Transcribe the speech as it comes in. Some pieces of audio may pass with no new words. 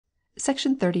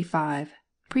Section 35.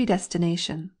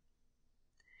 Predestination.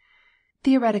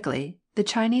 Theoretically, the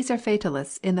Chinese are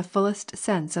fatalists in the fullest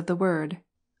sense of the word.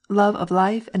 Love of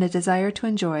life and a desire to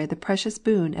enjoy the precious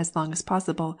boon as long as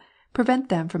possible prevent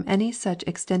them from any such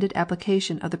extended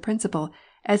application of the principle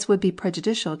as would be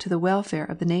prejudicial to the welfare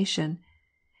of the nation.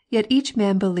 Yet each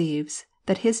man believes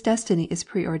that his destiny is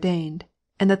preordained,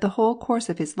 and that the whole course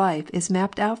of his life is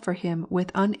mapped out for him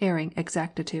with unerring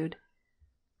exactitude.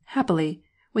 Happily,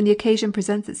 when the occasion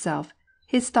presents itself,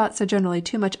 his thoughts are generally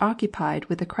too much occupied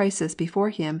with the crisis before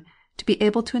him to be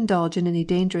able to indulge in any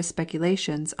dangerous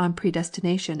speculations on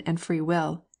predestination and free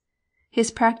will.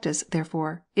 His practice,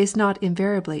 therefore, is not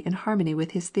invariably in harmony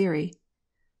with his theory.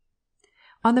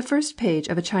 On the first page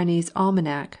of a Chinese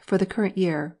almanac for the current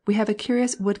year we have a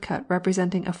curious woodcut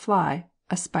representing a fly,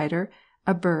 a spider,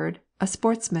 a bird, a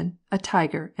sportsman, a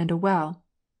tiger, and a well.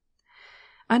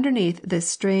 Underneath this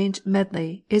strange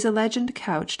medley is a legend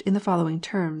couched in the following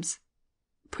terms: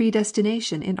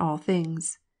 Predestination in all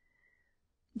things.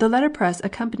 The letterpress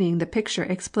accompanying the picture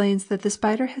explains that the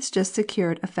spider has just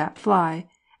secured a fat fly,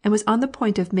 and was on the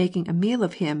point of making a meal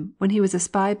of him when he was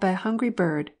espied by a hungry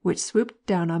bird which swooped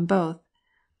down on both.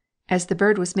 As the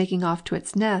bird was making off to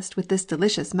its nest with this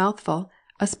delicious mouthful,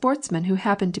 a sportsman who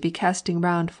happened to be casting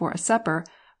round for a supper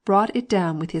brought it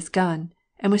down with his gun,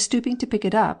 and was stooping to pick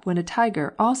it up when a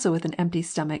tiger, also with an empty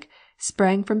stomach,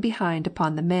 sprang from behind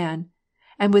upon the man,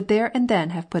 and would there and then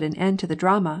have put an end to the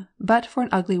drama but for an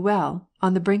ugly well,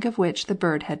 on the brink of which the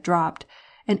bird had dropped,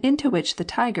 and into which the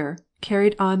tiger,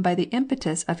 carried on by the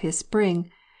impetus of his spring,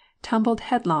 tumbled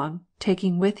headlong,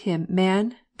 taking with him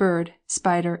man, bird,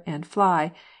 spider, and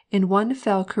fly, in one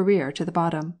fell career to the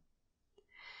bottom.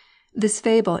 This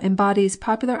fable embodies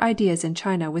popular ideas in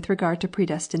China with regard to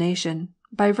predestination,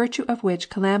 by virtue of which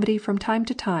calamity from time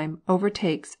to time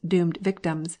overtakes doomed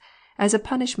victims, as a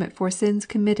punishment for sins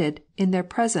committed in their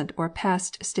present or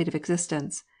past state of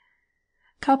existence.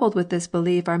 Coupled with this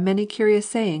belief are many curious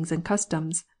sayings and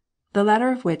customs, the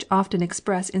latter of which often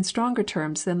express in stronger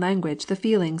terms than language the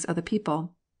feelings of the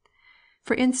people.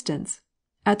 For instance,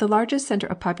 at the largest center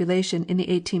of population in the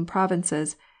 18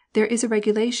 provinces, there is a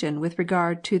regulation with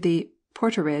regard to the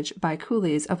porterage by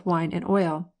coolies of wine and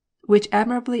oil, which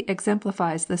admirably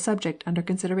exemplifies the subject under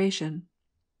consideration.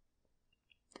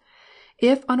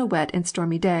 If on a wet and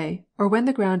stormy day, or when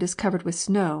the ground is covered with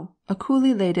snow, a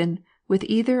coolie laden with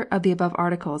either of the above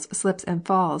articles slips and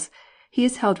falls, he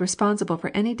is held responsible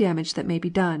for any damage that may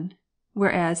be done,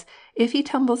 whereas if he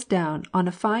tumbles down on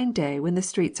a fine day when the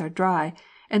streets are dry,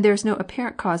 and there is no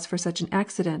apparent cause for such an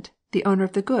accident, the owner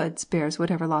of the goods bears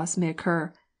whatever loss may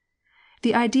occur.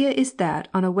 The idea is that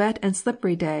on a wet and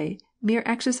slippery day mere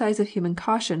exercise of human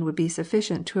caution would be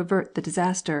sufficient to avert the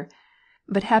disaster,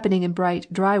 but happening in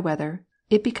bright dry weather,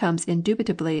 it becomes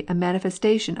indubitably a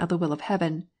manifestation of the will of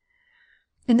heaven.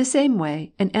 In the same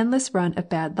way, an endless run of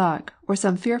bad luck, or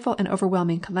some fearful and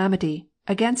overwhelming calamity,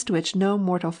 against which no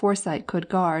mortal foresight could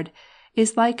guard,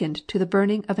 is likened to the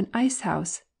burning of an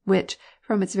ice-house, which,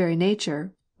 from its very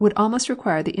nature, would almost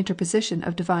require the interposition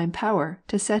of divine power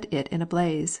to set it in a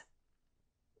blaze.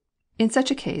 In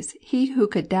such a case, he who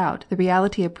could doubt the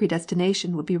reality of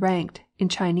predestination would be ranked, in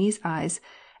Chinese eyes,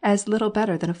 as little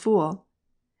better than a fool.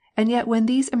 And yet when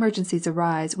these emergencies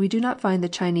arise we do not find the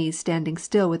Chinese standing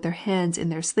still with their hands in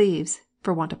their sleeves,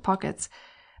 for want of pockets,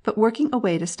 but working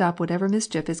away to stop whatever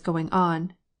mischief is going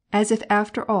on, as if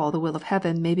after all the will of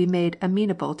heaven may be made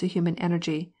amenable to human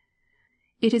energy.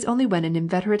 It is only when an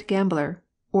inveterate gambler,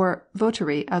 or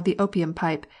votary of the opium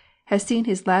pipe, has seen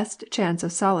his last chance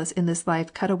of solace in this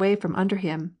life cut away from under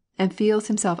him, and feels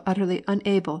himself utterly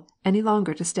unable any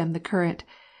longer to stem the current,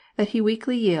 that he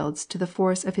weakly yields to the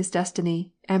force of his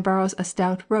destiny, and borrows a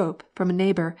stout rope from a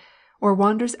neighbor, or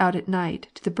wanders out at night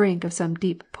to the brink of some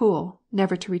deep pool,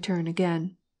 never to return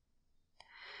again.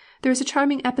 There is a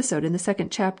charming episode in the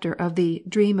second chapter of the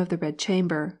Dream of the Red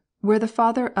Chamber, where the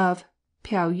father of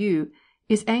Piao Yu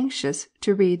is anxious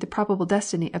to read the probable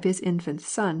destiny of his infant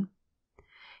son.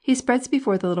 He spreads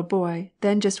before the little boy,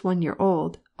 then just 1 year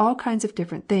old, all kinds of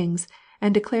different things,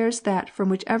 and declares that from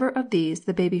whichever of these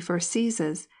the baby first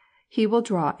seizes, he will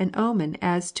draw an omen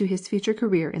as to his future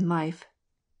career in life.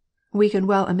 We can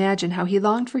well imagine how he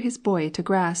longed for his boy to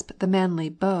grasp the manly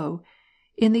bow,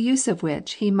 in the use of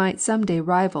which he might some day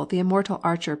rival the immortal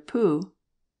archer Pu,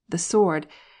 the sword,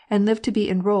 and live to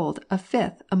be enrolled a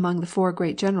 5th among the 4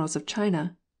 great generals of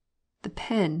China, the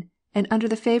pen, and under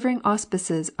the favoring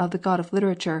auspices of the god of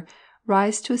literature,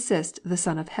 rise to assist the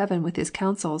Son of Heaven with his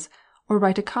counsels, or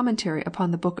write a commentary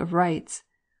upon the Book of Rites.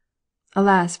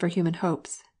 Alas for human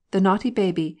hopes! The naughty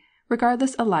baby,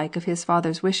 regardless alike of his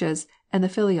father's wishes and the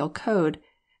filial code,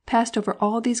 passed over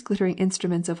all these glittering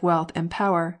instruments of wealth and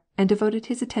power, and devoted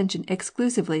his attention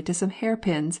exclusively to some hair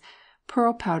pins,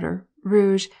 pearl powder,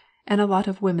 rouge, and a lot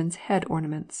of women's head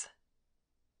ornaments.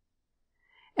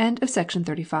 Section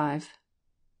 36.